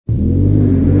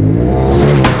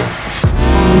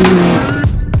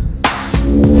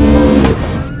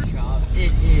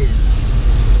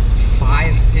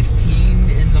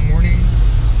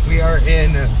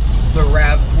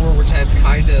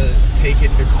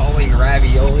calling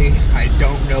ravioli. I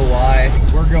don't know why.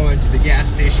 We're going to the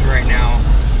gas station right now.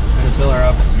 I'm gonna fill her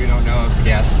up because we don't know if the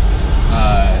gas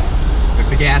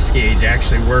gauge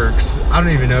actually works. I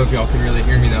don't even know if y'all can really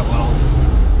hear me that well.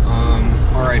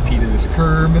 RIP to this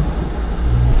curb.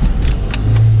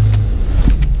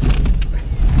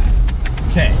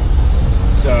 Okay,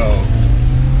 so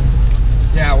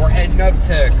yeah, we're heading up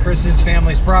to Chris's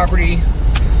family's property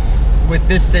with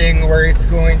this thing where it's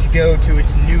going to go to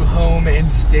its new home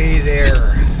and stay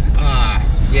there.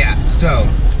 Yeah, so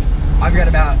I've got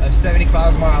about a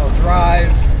 75-mile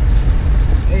drive.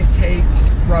 It takes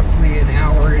roughly an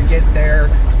hour to get there.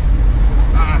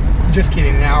 Just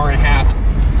kidding, an hour and a half.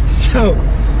 So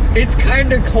it's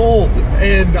kind of cold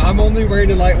and I'm only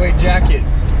wearing a lightweight jacket.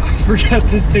 I forgot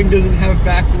this thing doesn't have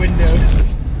back windows.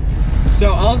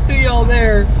 So I'll see y'all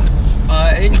there.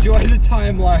 Enjoy the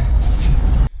time lapse.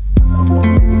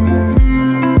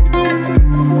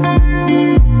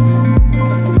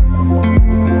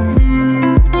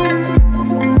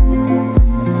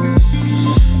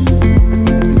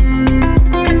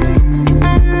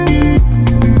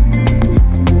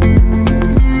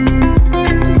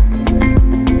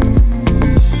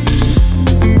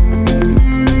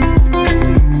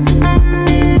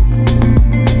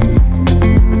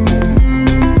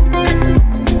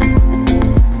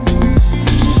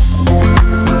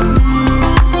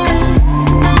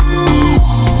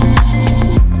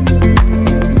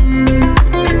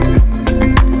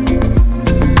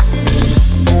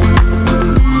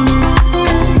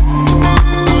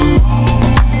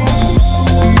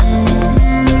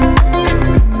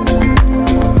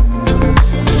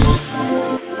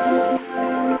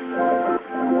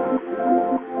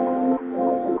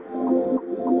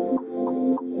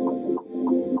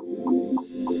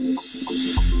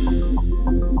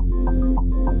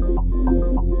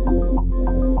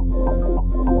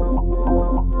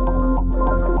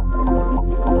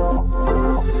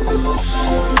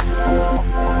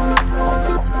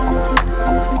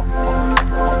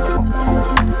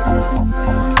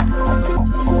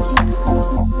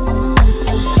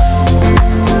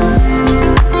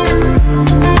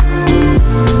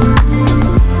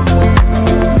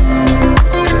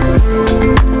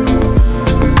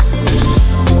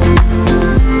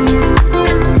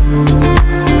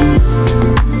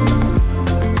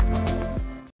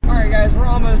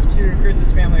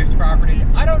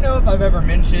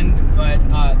 But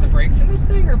the brakes in this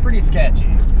thing are pretty sketchy.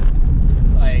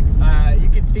 Like, you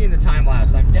can see in the time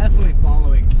lapse, I'm definitely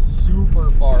following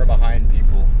super far behind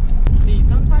people. See,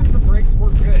 sometimes the brakes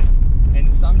work good,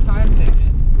 and sometimes they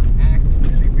just act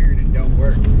really weird and don't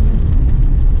work.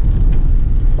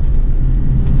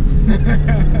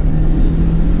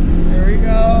 There we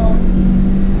go.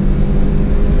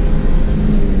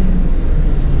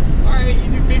 Alright, you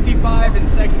do 55 in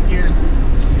second gear.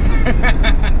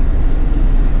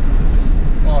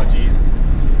 Oh jeez.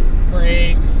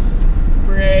 Brakes.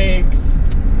 Brakes.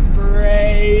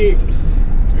 Brakes.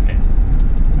 Okay.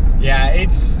 Yeah,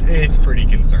 it's pretty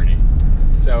concerning.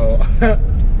 So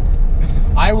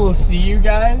I will see you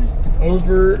guys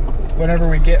over whenever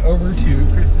we get over to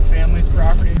Chris's family's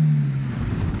property.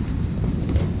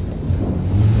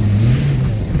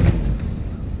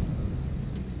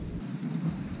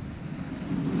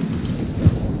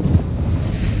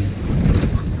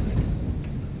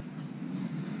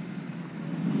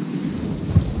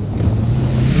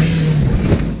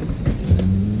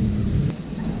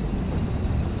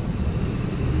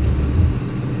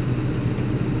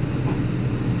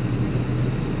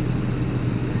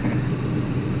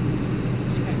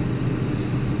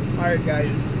 Alright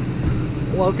guys,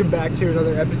 welcome back to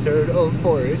another episode of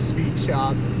Forrest Speed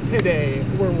Shop. Today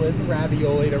we're with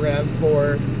Ravioli, the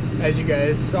Rav4. As you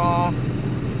guys saw,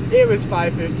 it was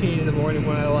 5:15 in the morning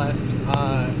when I left.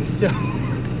 So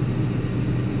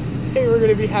today we're going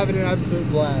to be having an absolute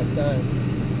blast.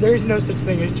 There's no such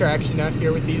thing as traction out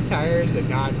here with these tires and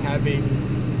not having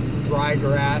dry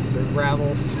grass or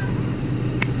gravel.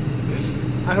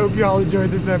 I hope y'all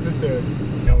enjoyed this episode.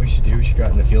 You know what we should do? We should go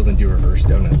out in the field and do reverse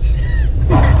donuts.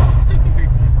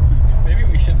 Maybe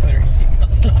we should put our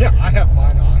seatbelt on. Yeah, I have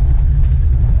mine on.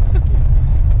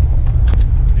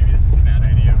 Maybe this is a bad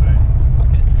idea,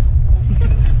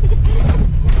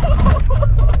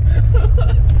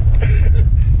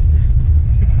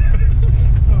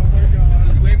 Oh my god. This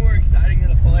is way more exciting than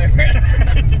a Polaris.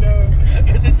 You know,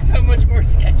 because it's so much more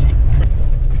sketchy.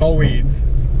 tall weeds.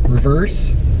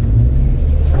 Reverse.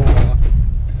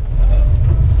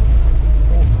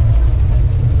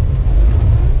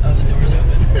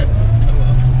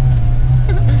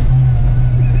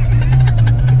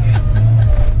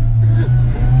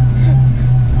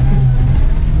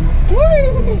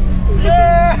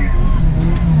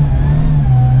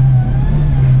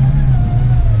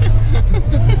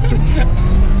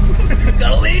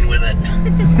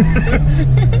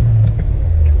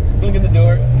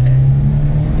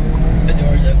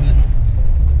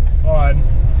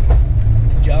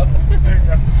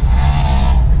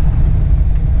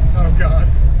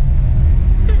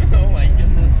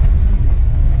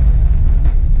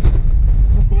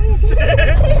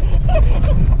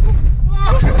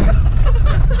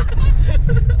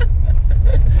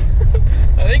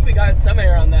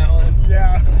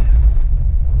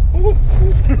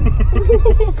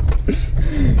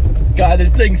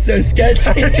 thing's so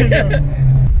sketchy. It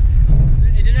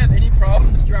didn't have any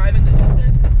problems driving the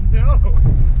distance. No,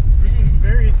 which is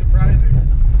very surprising.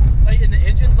 Like, and the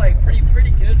engine's like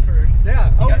pretty good for.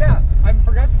 Yeah. Oh yeah. I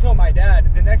forgot to tell my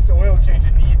dad the next oil change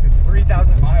it needs is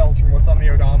 3,000 miles from what's on the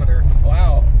odometer.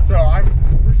 Wow. So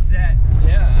we're set.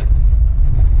 Yeah.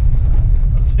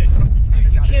 Okay.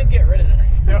 Dude, you can't get rid of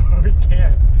this. No, we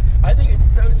can't. I think it's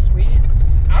so sweet.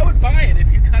 I would buy it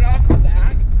if you cut off the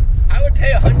back. I would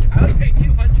pay 100. I would pay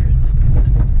 200.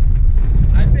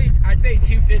 I'd pay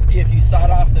 250 if you sawed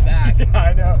off the back. Yeah,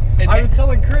 I know. And I was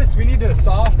telling Chris we need to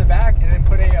saw off the back and then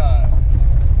put a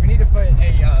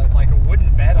like a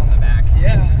wooden bed on the back.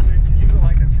 Yeah. So we can use it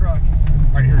like a truck.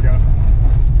 All right, here we go.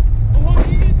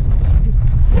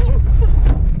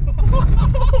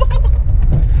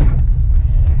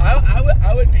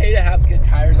 I would pay to have good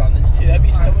tires on this too. That'd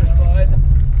be so much fun.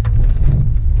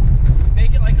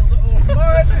 Make it like a little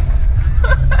What?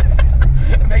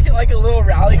 Make it like a little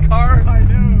rally car. I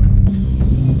know.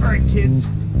 All right, kids,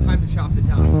 time to chop the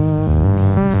town.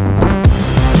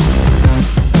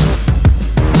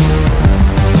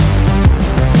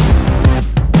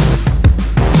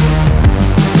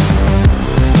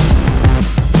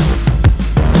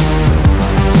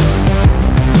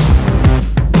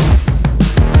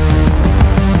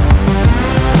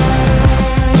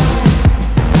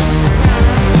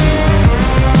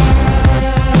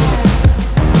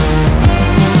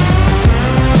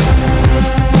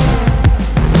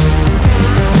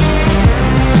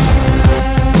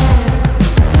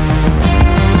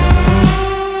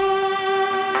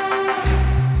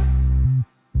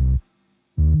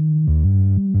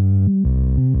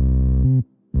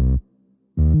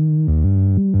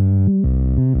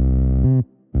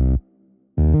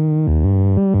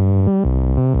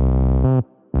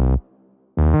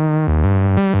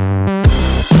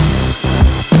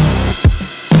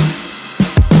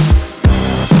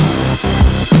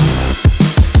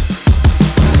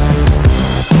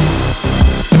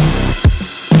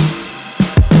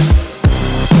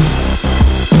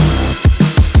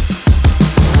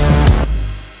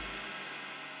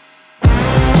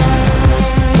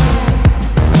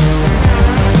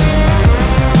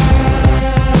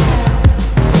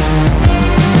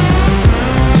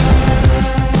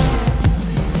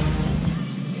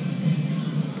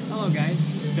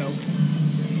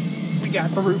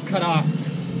 Got the roof cut off.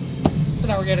 So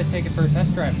now we're gonna take it for a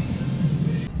test drive.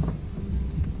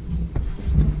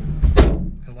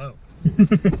 Hello.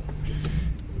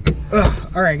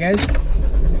 All right, guys.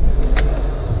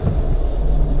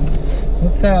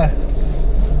 Let's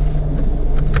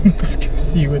let's go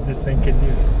see what this thing can do.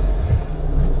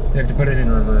 You have to put it in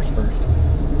reverse first.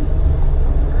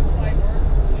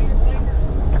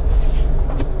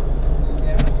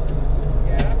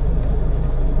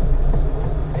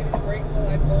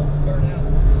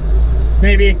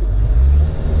 Maybe.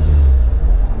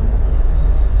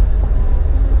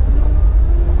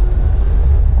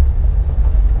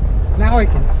 Now I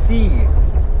can see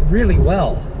really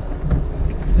well.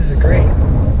 This is great.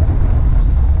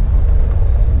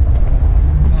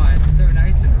 Oh, it's so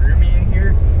nice and roomy in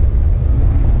here.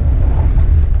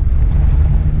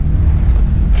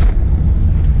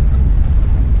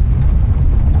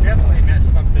 Definitely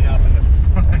messed something up in the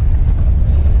front.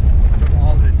 From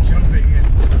all the jumping and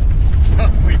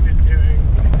stuff we've been doing.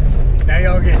 Now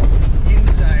y'all get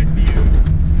inside view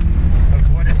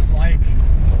of what it's like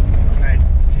when I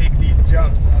take these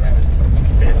jumps. Oh, that was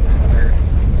fifth and third.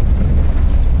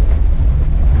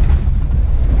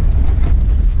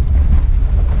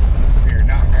 We are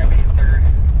not grabbing third.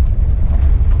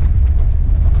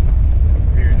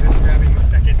 We are just grabbing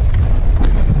second.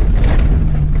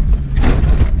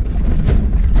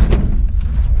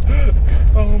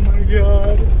 Oh my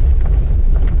god.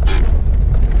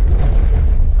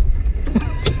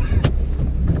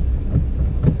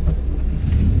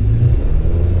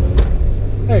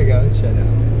 There you go, shut up.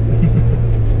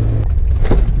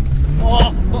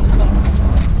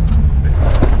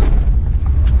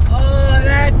 Oh,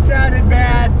 that sounded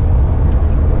bad.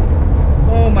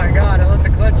 Oh my god, I let the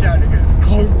clutch out and it goes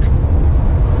clunk.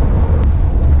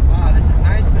 Wow, this is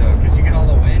nice though, because you get all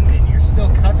the wind and you're still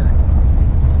covered.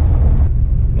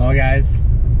 Well guys,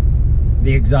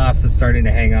 the exhaust is starting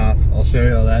to hang off. I'll show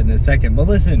you all that in a second, but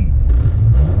listen.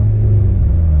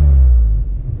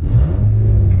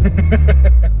 Oh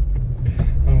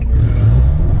my god.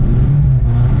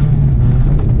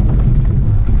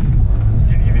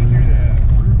 You can even hear the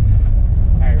roof.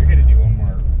 Alright, we're gonna do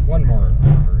one more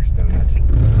reverse donut.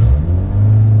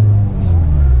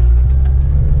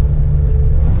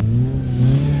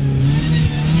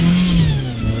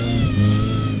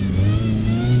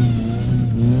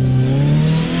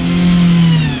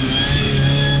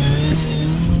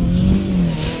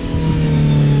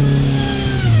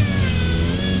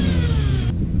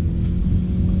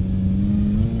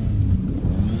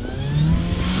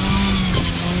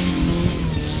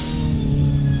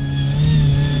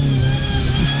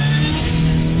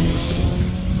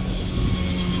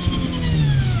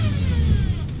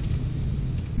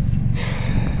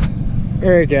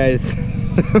 Alright guys,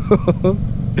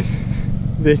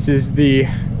 this is the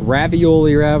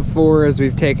ravioli Rav4 as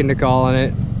we've taken to calling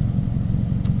it.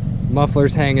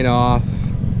 Muffler's hanging off.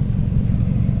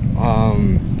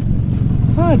 Oh,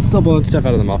 it's still blowing stuff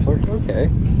out of the muffler. Okay.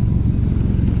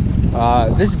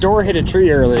 This door hit a tree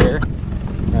earlier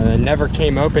and it never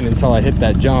came open until I hit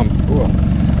that jump. Ooh.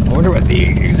 I wonder what the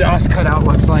exhaust cutout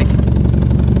looks like.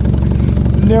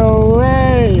 No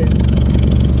way!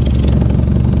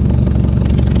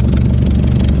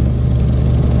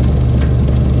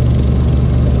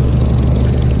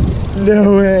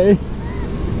 No way!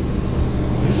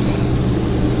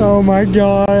 Oh my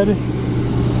god!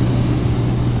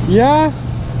 Yeah?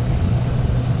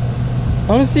 I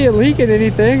don't see it leaking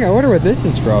anything. I wonder what this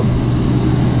is from.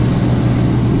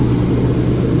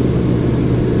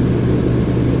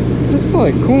 Does it smell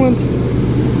like coolant?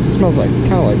 It smells like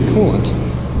kind of like coolant.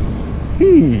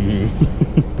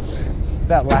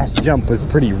 That last jump was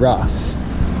pretty rough.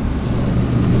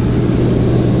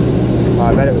 Oh,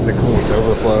 I bet it was the coolant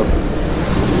overflow.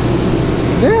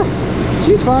 Yeah,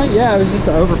 she's fine. Yeah, it was just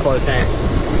the overflow tank.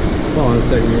 Hold on a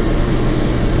second here.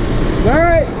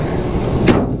 Alright.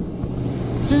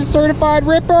 She's a certified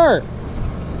ripper.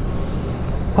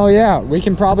 Oh yeah, we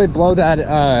can probably blow that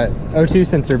O2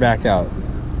 sensor back out.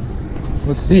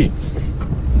 Let's see.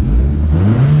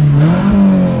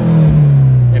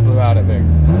 It blew out, I think.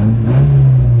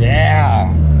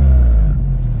 Yeah.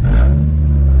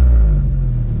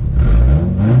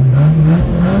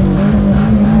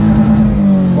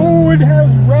 Oh, it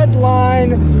has red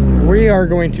line. We are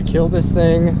going to kill this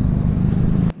thing.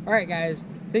 Alright guys,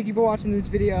 thank you for watching this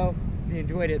video. If you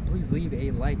enjoyed it, please leave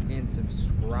a like and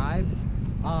subscribe.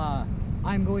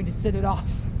 I'm going to set it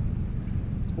off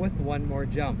with one more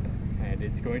jump, and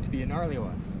it's going to be a gnarly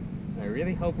one. I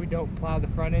really hope we don't plow the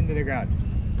front end of the ground.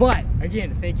 But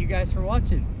again, thank you guys for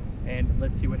watching, and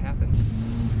let's see what happens.